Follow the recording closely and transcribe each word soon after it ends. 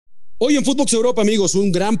Hoy en Fútbol Europa, amigos,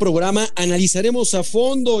 un gran programa. Analizaremos a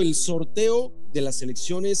fondo el sorteo de las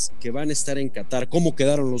selecciones que van a estar en Qatar, cómo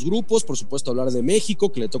quedaron los grupos, por supuesto hablar de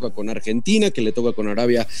México, que le toca con Argentina, que le toca con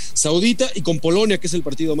Arabia Saudita y con Polonia, que es el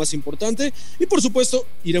partido más importante, y por supuesto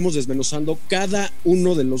iremos desmenuzando cada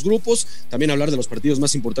uno de los grupos, también hablar de los partidos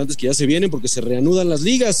más importantes que ya se vienen porque se reanudan las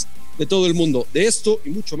ligas de todo el mundo. De esto y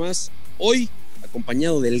mucho más hoy,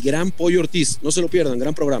 acompañado del gran Pollo Ortiz. No se lo pierdan,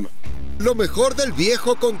 gran programa. Lo mejor del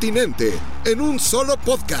viejo continente en un solo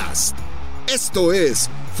podcast. Esto es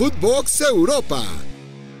Footbox Europa.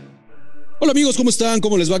 Hola amigos, ¿cómo están?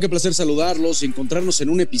 ¿Cómo les va? Qué placer saludarlos y encontrarnos en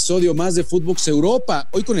un episodio más de Footbox Europa.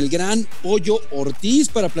 Hoy con el gran Pollo Ortiz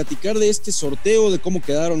para platicar de este sorteo, de cómo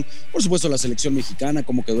quedaron, por supuesto, la selección mexicana,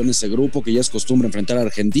 cómo quedó en ese grupo que ya es costumbre enfrentar a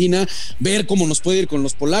Argentina, ver cómo nos puede ir con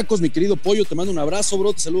los polacos. Mi querido Pollo, te mando un abrazo,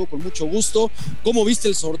 bro, te saludo con mucho gusto. ¿Cómo viste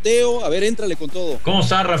el sorteo? A ver, éntrale con todo. ¿Cómo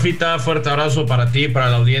estás, Rafita? Fuerte abrazo para ti, para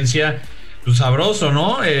la audiencia. Pues sabroso,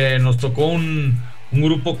 ¿no? Nos tocó un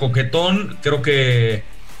grupo coquetón, creo que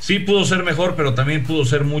sí pudo ser mejor, pero también pudo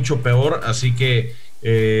ser mucho peor, así que,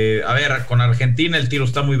 a ver, con Argentina el tiro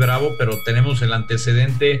está muy bravo, pero tenemos el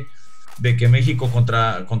antecedente de que México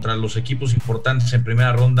contra los equipos importantes en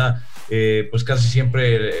primera ronda, pues casi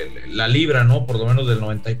siempre la libra, ¿no? Por lo menos del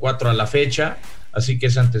 94 a la fecha, así que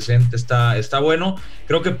ese antecedente está bueno.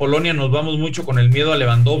 Creo que Polonia nos vamos mucho con el miedo a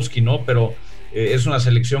Lewandowski, ¿no? Pero es una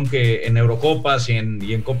selección que en Eurocopas y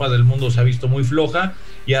en Copas del Mundo se ha visto muy floja,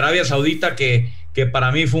 y Arabia Saudita que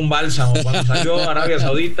para mí fue un bálsamo. Cuando salió Arabia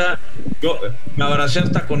Saudita, yo me abracé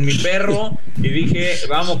hasta con mi perro y dije,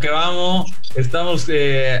 vamos que vamos, estamos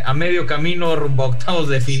a medio camino rumbo a octavos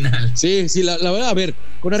de final. Sí, la verdad, a ver,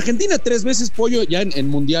 con Argentina 3 veces, Pollo, ya en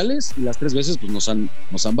mundiales, y las 3 veces pues nos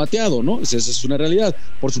han bateado, ¿no? Esa es una realidad.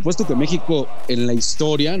 Por supuesto que México en la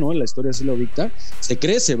historia, ¿no? En la historia sí lo dicta, se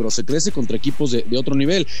crece, bro, se crece contra equipos de otro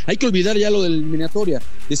nivel. Hay que olvidar ya lo de la eliminatoria.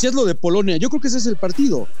 Decías lo de Polonia, yo creo que ese es el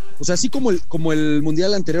partido. O sea, así como el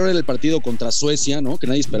mundial anterior era el partido contra Suecia, ¿no? Que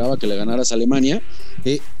nadie esperaba que le ganaras a Alemania.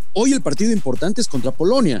 Hoy el partido importante es contra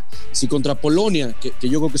Polonia. Si contra Polonia, que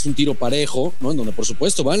yo creo que es un tiro parejo, ¿no? En donde por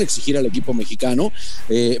supuesto van a exigir al equipo mexicano,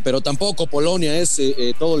 pero tampoco Polonia es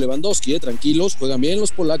todo Lewandowski, tranquilos, juegan bien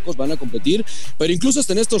los polacos, van a competir, pero incluso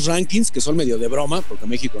hasta en estos rankings, que son medio de broma, porque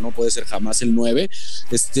México no puede ser jamás el 9,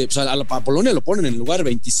 o sea, a Polonia lo ponen en el lugar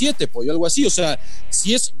 27, Pollo, algo así. O sea,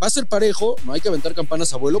 si va a ser parejo, no hay que aventar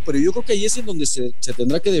campanas a vuelo, pero yo creo que ahí es en donde se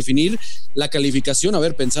tendrá que definir la calificación. A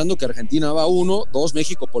ver, pensando que Argentina va 1, 2,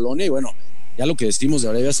 México, Polonia, y bueno, ya lo que decimos de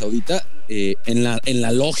Arabia Saudita, en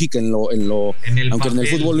la lógica, aunque papel. En el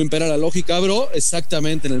fútbol lo impera la lógica, bro,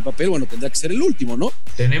 exactamente, en el papel, bueno, tendrá que ser el último, ¿no?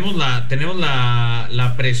 Tenemos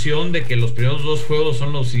la presión de que los primeros 2 juegos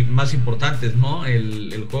son los más importantes, ¿no?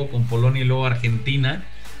 El juego con Polonia y luego Argentina,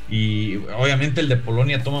 y obviamente el de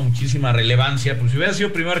Polonia toma muchísima relevancia. Pues si hubiera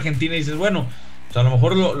sido primero Argentina, dices, bueno, pues a lo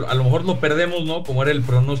mejor lo perdemos, ¿no? Como era el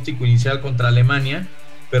pronóstico inicial contra Alemania.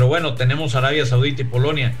 Pero bueno, tenemos Arabia Saudita y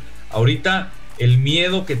Polonia. Ahorita el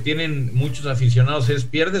miedo que tienen muchos aficionados es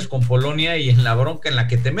pierdes con Polonia y en la bronca en la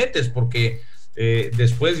que te metes, porque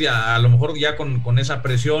después ya a lo mejor ya con esa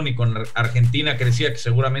presión y con Argentina que decía que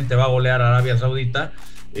seguramente va a golear a Arabia Saudita,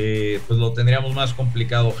 pues lo tendríamos más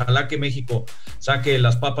complicado. Ojalá que México saque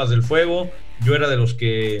las papas del fuego. Yo era de los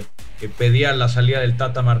que pedía la salida del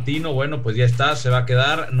Tata Martino. Bueno, pues ya está, se va a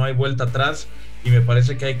quedar, no hay vuelta atrás, y me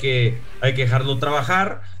parece que hay que dejarlo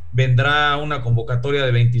trabajar. Vendrá una convocatoria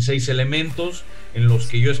de 26 elementos, en los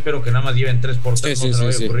que yo espero que nada más lleven 3 porteros, no se le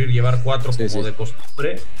vaya a ocurrir llevar 4 como de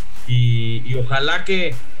costumbre, y ojalá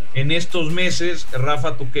que en estos meses,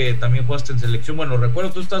 Rafa, tú que también jugaste en selección, bueno, recuerdo,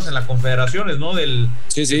 tú estabas en las confederaciones, ¿no? Del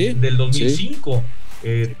 2005, tú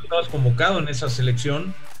estabas convocado en esa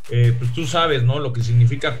selección. Pues tú sabes, ¿no? Lo que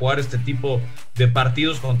significa jugar este tipo de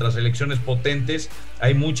partidos contra selecciones potentes.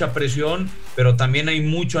 Hay mucha presión, pero también hay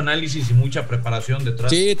mucho análisis y mucha preparación detrás.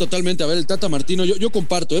 Sí, totalmente. A ver, el Tata Martino, yo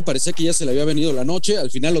comparto, parecía que ya se le había venido la noche, al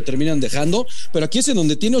final lo terminan dejando, pero aquí es en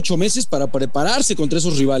donde tiene 8 meses para prepararse contra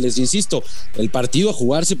esos rivales. Insisto, el partido a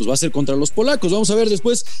jugarse pues va a ser contra los polacos. Vamos a ver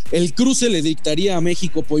después, el cruce le dictaría a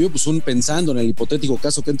México, Pollo, pues pensando en el hipotético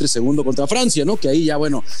caso que entre segundo contra Francia, ¿no? Que ahí ya,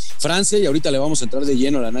 bueno, Francia, y ahorita le vamos a entrar de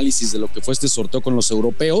lleno al análisis de lo que fue este sorteo con los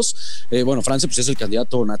europeos. Bueno, Francia pues es el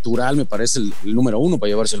candidato natural, me parece el número 1 para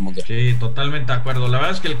llevarse el mundial. Sí, totalmente de acuerdo. La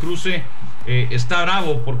verdad es que el cruce está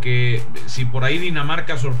bravo, porque si por ahí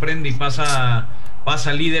Dinamarca sorprende y pasa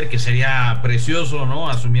líder, que sería precioso, ¿no?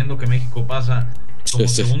 Asumiendo que México pasa como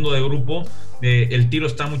segundo de grupo, el tiro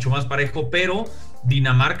está mucho más parejo, pero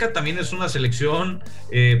Dinamarca también es una selección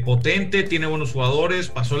potente, tiene buenos jugadores,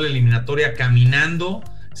 pasó la eliminatoria caminando,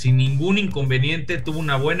 sin ningún inconveniente, tuvo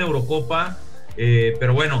una buena Eurocopa,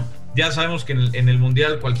 pero bueno, ya sabemos que en el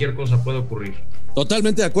Mundial cualquier cosa puede ocurrir.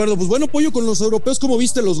 Totalmente de acuerdo. Pues bueno, Pollo, con los europeos, ¿cómo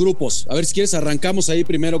viste los grupos? A ver, si quieres arrancamos ahí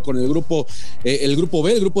primero con el grupo B, el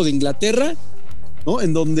grupo de Inglaterra, ¿no?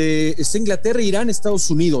 En donde está Inglaterra, Irán,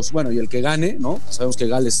 Estados Unidos. Bueno, y el que gane, ¿no? Sabemos que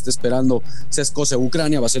Gales está esperando, sea Escocia o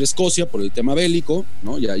Ucrania, va a ser Escocia por el tema bélico,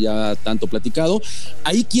 ¿no? Ya tanto platicado.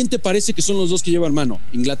 Ahí, ¿quién te parece que son los dos que llevan mano?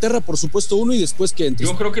 Inglaterra, por supuesto, uno, y después que...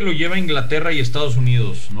 Yo creo que lo lleva Inglaterra y Estados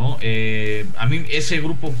Unidos, ¿no? A mí ese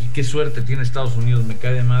grupo, qué suerte tiene Estados Unidos, me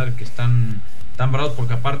cae de madre que están tan bravos,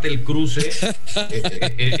 porque aparte el cruce,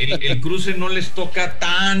 el cruce no les toca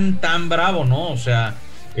tan bravo, ¿no? O sea,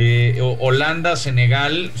 Holanda,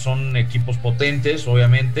 Senegal son equipos potentes,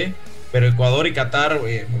 obviamente, pero Ecuador y Qatar,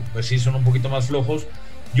 pues sí, son un poquito más flojos.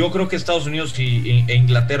 Yo creo que Estados Unidos e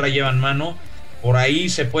Inglaterra llevan mano. Por ahí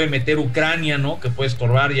se puede meter Ucrania, ¿no? Que puede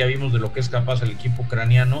estorbar, ya vimos de lo que es capaz el equipo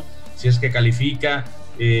ucraniano, si es que califica,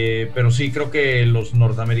 pero sí, creo que los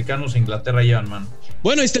norteamericanos e Inglaterra llevan mano.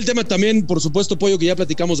 Bueno, ahí está el tema también, por supuesto, Pollo, que ya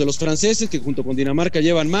platicamos de los franceses, que junto con Dinamarca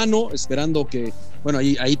llevan mano, esperando que, bueno,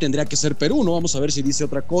 ahí tendría que ser Perú, ¿no? Vamos a ver si dice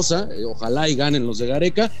otra cosa, ojalá y ganen los de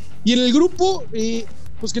Gareca. Y en el grupo,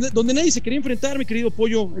 pues donde nadie se quería enfrentar, mi querido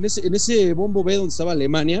Pollo, en ese bombo B donde estaba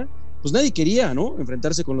Alemania, pues nadie quería, ¿no?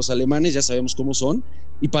 Enfrentarse con los alemanes, ya sabemos cómo son,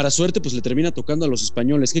 y para suerte, pues le termina tocando a los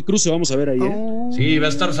españoles. ¿Qué cruce vamos a ver ahí, Sí, va a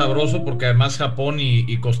estar sabroso, porque además Japón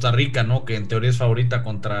y Costa Rica, ¿no? Que en teoría es favorita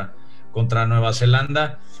contra Nueva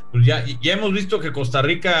Zelanda, pues ya hemos visto que Costa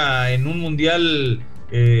Rica en un mundial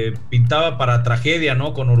pintaba para tragedia,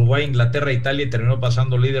 ¿no? Con Uruguay, Inglaterra, Italia, y terminó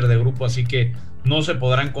pasando líder de grupo, así que no se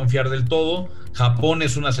podrán confiar del todo. Japón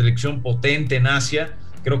es una selección potente en Asia,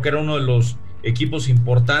 creo que era uno de los equipos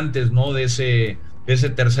importantes, ¿no? De ese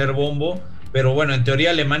tercer bombo, pero bueno, en teoría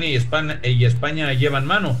Alemania y España llevan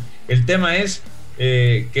mano. El tema es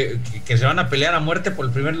que se van a pelear a muerte por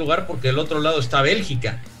el primer lugar, porque del otro lado está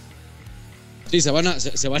Bélgica. Sí, se van a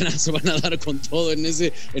dar con todo en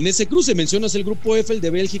ese cruce. Mencionas el grupo F, el de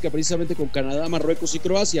Bélgica, precisamente con Canadá, Marruecos y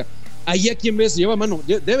Croacia. Ahí a quién ves, lleva mano,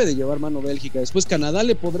 debe de llevar mano Bélgica. Después Canadá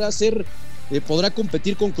le podrá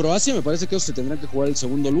competir con Croacia. Me parece que ellos se tendrán que jugar el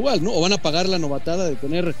segundo lugar, ¿no? O van a pagar la novatada de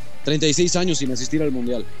tener 36 años sin asistir al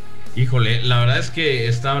Mundial. Híjole, la verdad es que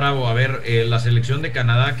está bravo. A ver, la selección de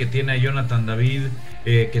Canadá, que tiene a Jonathan David,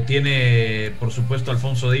 que tiene por supuesto a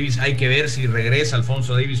Alfonso Davies, hay que ver si regresa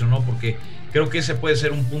Alfonso Davies o no, porque creo que ese puede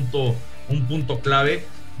ser un punto clave.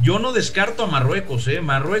 Yo no descarto a Marruecos,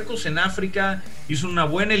 Marruecos en África hizo una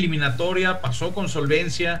buena eliminatoria, pasó con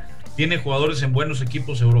solvencia, tiene jugadores en buenos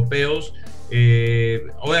equipos europeos.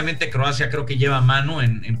 Obviamente Croacia creo que lleva mano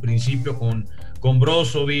en principio con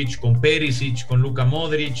Brozovic, con Perisic, con Luka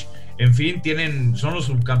Modric, en fin, son los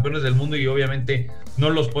subcampeones del mundo y obviamente no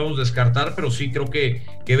los podemos descartar, pero sí creo que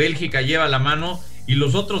Bélgica lleva la mano, y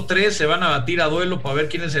los otros tres se van a batir a duelo para ver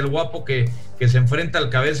quién es el guapo que se enfrenta al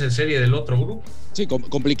cabeza de serie del otro grupo. Sí,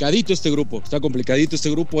 complicadito este grupo, está complicadito este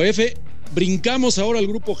grupo F. Brincamos ahora al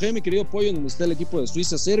grupo G, mi querido Pollo, donde está el equipo de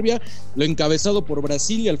Suiza, Serbia, lo encabezado por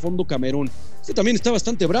Brasil y al fondo Camerún. Este también está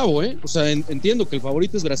bastante bravo, O sea, entiendo que el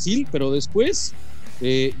favorito es Brasil, pero después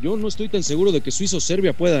yo no estoy tan seguro de que Suiza o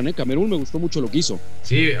Serbia puedan, Camerún me gustó mucho lo que hizo.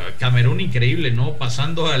 Sí, Camerún increíble, ¿no?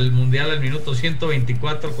 Pasando al Mundial al minuto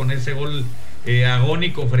 124 con ese gol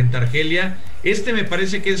agónico frente a Argelia. Me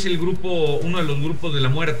parece que es uno de los grupos de la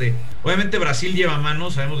muerte. Obviamente Brasil lleva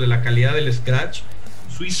mano, sabemos de la calidad del scratch.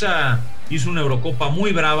 Suiza hizo una Eurocopa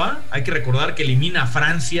muy brava, hay que recordar que elimina a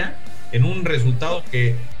Francia en un resultado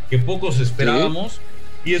que pocos esperábamos. Sí.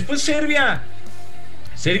 Y después Serbia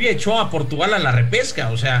echó a Portugal a la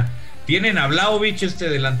repesca, o sea, tienen a Vlahovic,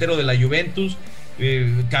 delantero de la Juventus.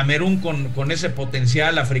 Camerún con ese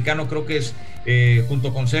potencial africano, creo que es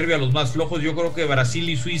junto con Serbia los más flojos. Yo creo que Brasil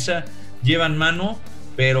y Suiza llevan mano,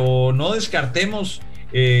 pero no descartemos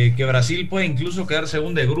que Brasil puede incluso quedar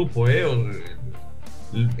segundo de grupo.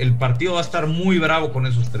 El partido va a estar muy bravo con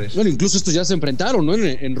esos tres. Bueno, incluso estos ya se enfrentaron, ¿no?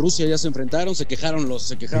 En Rusia ya se enfrentaron, se quejaron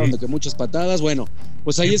sí. De que muchas patadas. Bueno,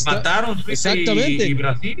 pues ahí empataron está. Exactamente. Y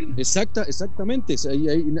Brasil. Exactamente.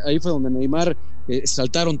 Ahí fue donde Neymar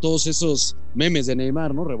saltaron todos esos memes de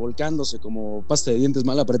Neymar, ¿no? Revolcándose como pasta de dientes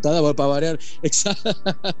mal apretada, va para variar.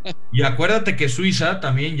 Y acuérdate que Suiza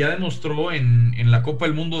también ya demostró en la Copa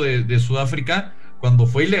del Mundo de Sudáfrica, cuando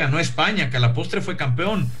fue y le ganó a España, que a la postre fue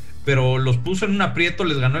campeón, pero los puso en un aprieto,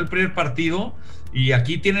 les ganó el primer partido, y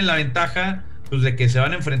aquí tienen la ventaja pues de que se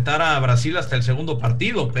van a enfrentar a Brasil hasta el segundo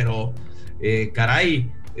partido, pero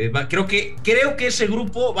creo que ese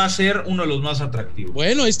grupo va a ser uno de los más atractivos.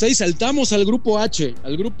 Bueno, ahí saltamos al grupo H,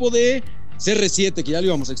 al grupo de CR7, que ya lo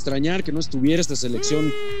íbamos a extrañar, que no estuviera esta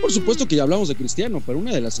selección. Por supuesto que ya hablamos de Cristiano, pero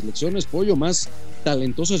una de las selecciones, Pollo, más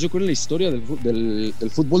talentosas, yo creo, en la historia del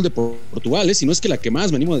fútbol de Portugal, si no es que la que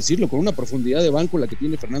más, me animo a decirlo, con una profundidad de banco la que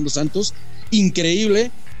tiene Fernando Santos, increíble,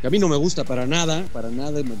 que a mí no me gusta para nada,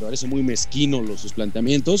 me parece muy mezquino sus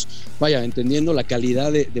planteamientos, vaya, entendiendo la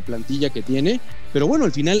calidad de plantilla que tiene, pero bueno,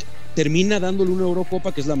 al final termina dándole una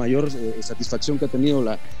Eurocopa, que es la mayor satisfacción que ha tenido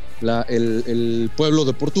el pueblo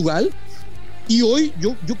de Portugal. Y hoy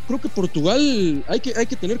yo creo que Portugal hay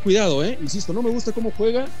que tener cuidado, insisto, no me gusta cómo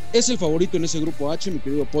juega, es el favorito en ese grupo H, mi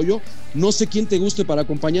querido Pollo, no sé quién te guste para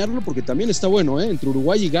acompañarlo, porque también está bueno, entre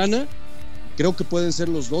Uruguay y Ghana, creo que pueden ser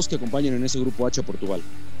los dos que acompañen en ese grupo H a Portugal.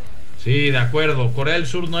 Sí, de acuerdo, Corea del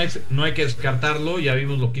Sur no hay que descartarlo, ya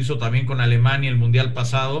vimos lo que hizo también con Alemania el Mundial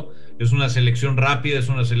pasado, es una selección rápida, es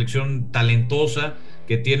una selección talentosa,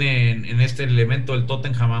 que tiene en este elemento del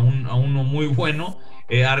Tottenham a uno muy bueno.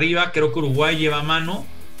 Arriba creo que Uruguay lleva mano,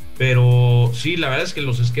 pero sí, la verdad es que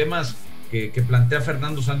los esquemas que plantea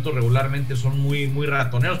Fernando Santos regularmente son muy, muy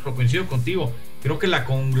ratoneros, pero coincido contigo, creo que la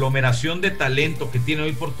conglomeración de talento que tiene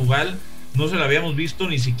hoy Portugal no se la habíamos visto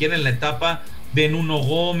ni siquiera en la etapa de Nuno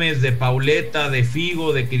Gómez, de Pauleta, de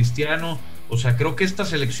Figo, de Cristiano. O sea, creo que esta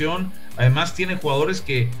selección además tiene jugadores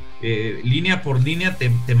que línea por línea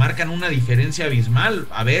te marcan una diferencia abismal,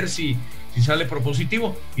 a ver si sale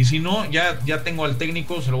propositivo, y si no, ya tengo al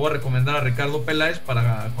técnico, se lo voy a recomendar a Ricardo Peláez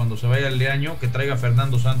para cuando se vaya el de año, que traiga a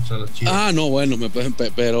Fernando Santos a las Chivas. No, bueno,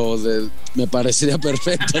 pero me parecería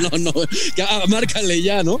perfecto, no, márcale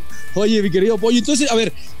ya, ¿no? Oye, mi querido Pollo, entonces, a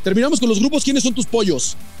ver, terminamos con los grupos. ¿Quiénes son tus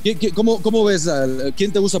pollos? ¿Cómo ves?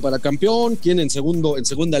 ¿Quién te gusta para campeón? ¿Quién en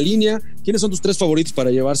segunda línea? ¿Quiénes son tus tres favoritos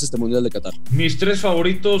para llevarse este Mundial de Qatar? Mis tres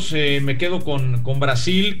favoritos, me quedo con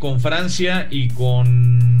Brasil, con Francia y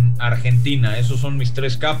con Argentina. Esos son mis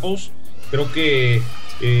tres capos. Creo que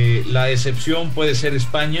la excepción puede ser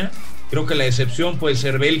España, creo que la excepción puede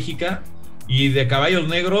ser Bélgica, y de caballos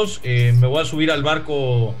negros me voy a subir al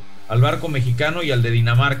barco mexicano y al de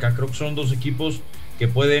Dinamarca. Creo que son dos equipos que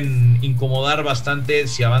pueden incomodar bastante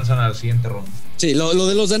si avanzan a la siguiente ronda. Sí, lo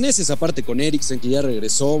de los daneses, aparte con Eriksen, que ya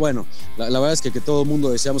regresó, bueno, la verdad es que todo el mundo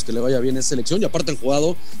deseamos que le vaya bien esa selección, y aparte han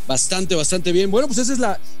jugado bastante bien. Bueno, pues esas es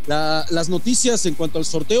las noticias en cuanto al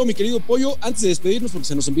sorteo, mi querido Pollo. Antes de despedirnos, porque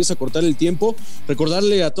se nos empieza a cortar el tiempo,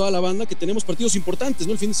 recordarle a toda la banda que tenemos partidos importantes,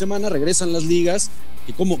 ¿no? El fin de semana regresan las ligas,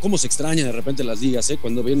 y cómo se extraña de repente las ligas,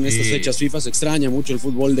 cuando vienen estas fechas FIFA, se extraña mucho el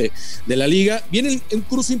fútbol de la liga. Viene un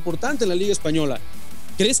cruce importante en la Liga Española.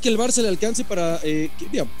 ¿Crees que el Barça le alcance para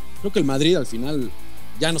creo que el Madrid al final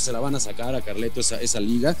ya no se la van a sacar a Carleto esa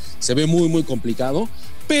liga, se ve muy, muy complicado,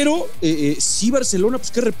 pero sí Barcelona,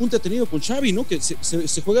 pues qué repunte ha tenido con Xavi, ¿no? Que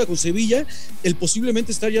se juega con Sevilla, el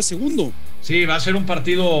posiblemente estar ya segundo. Sí, va a ser un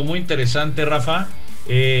partido muy interesante, Rafa.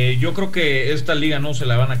 Yo creo que esta liga no se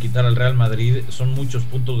la van a quitar al Real Madrid, son muchos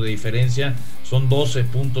puntos de diferencia, son 12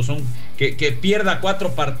 puntos, son que pierda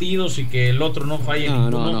 4 partidos y que el otro no falle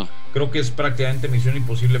ninguno. No. Creo que es prácticamente misión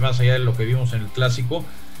imposible, más allá de lo que vimos en el Clásico,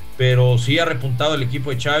 pero sí ha repuntado el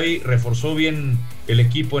equipo de Xavi, reforzó bien el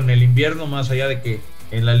equipo en el invierno, más allá de que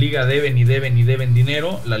en la liga deben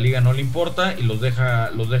dinero, la liga no le importa y los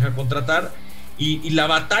deja contratar. Y la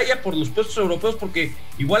batalla por los puestos europeos, porque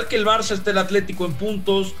igual que el Barça está el Atlético en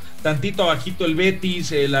puntos, tantito abajito el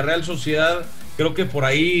Betis, la Real Sociedad, creo que por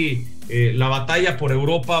ahí la batalla por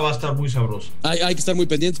Europa va a estar muy sabrosa. Hay que estar muy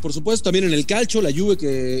pendientes, por supuesto. También en el calcio, la Juve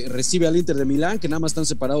que recibe al Inter de Milán, que nada más están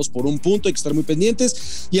separados por un punto, hay que estar muy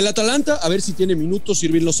pendientes. Y el Atalanta, a ver si tiene minutos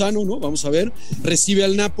Irving Lozano, ¿no? Vamos a ver. Recibe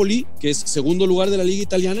al Napoli, que es segundo lugar de la Liga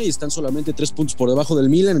Italiana, y están solamente 3 puntos por debajo del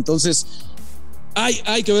Milan. Entonces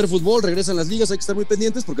hay que ver fútbol, regresan las ligas, hay que estar muy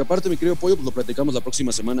pendientes, porque aparte, mi querido Pollo, pues lo platicamos la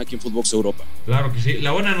próxima semana aquí en Footbox Europa. Claro que sí.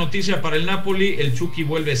 La buena noticia para el Napoli, el Chucky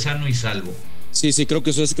vuelve sano y salvo. Sí, creo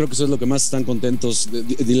que eso es lo que más están contentos.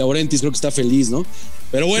 Di Laurentiis creo que está feliz, ¿no?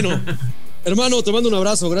 Pero bueno, hermano, te mando un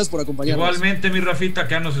abrazo, gracias por acompañarnos. Igualmente, mi Rafita,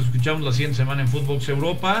 acá nos escuchamos la siguiente semana en Footbox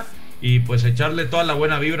Europa, y pues echarle toda la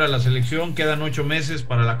buena vibra a la selección. Quedan 8 meses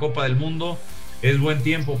para la Copa del Mundo, es buen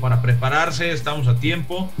tiempo para prepararse, estamos a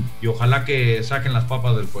tiempo, y ojalá que saquen las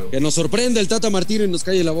papas del fuego. Que nos sorprenda el Tata Martino y nos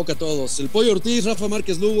calle la boca a todos. El Pollo Ortiz, Rafa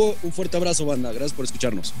Márquez Lugo, un fuerte abrazo, banda, gracias por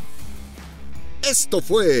escucharnos. Esto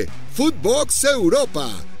fue Footbox Europa,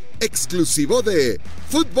 exclusivo de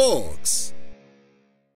Footbox.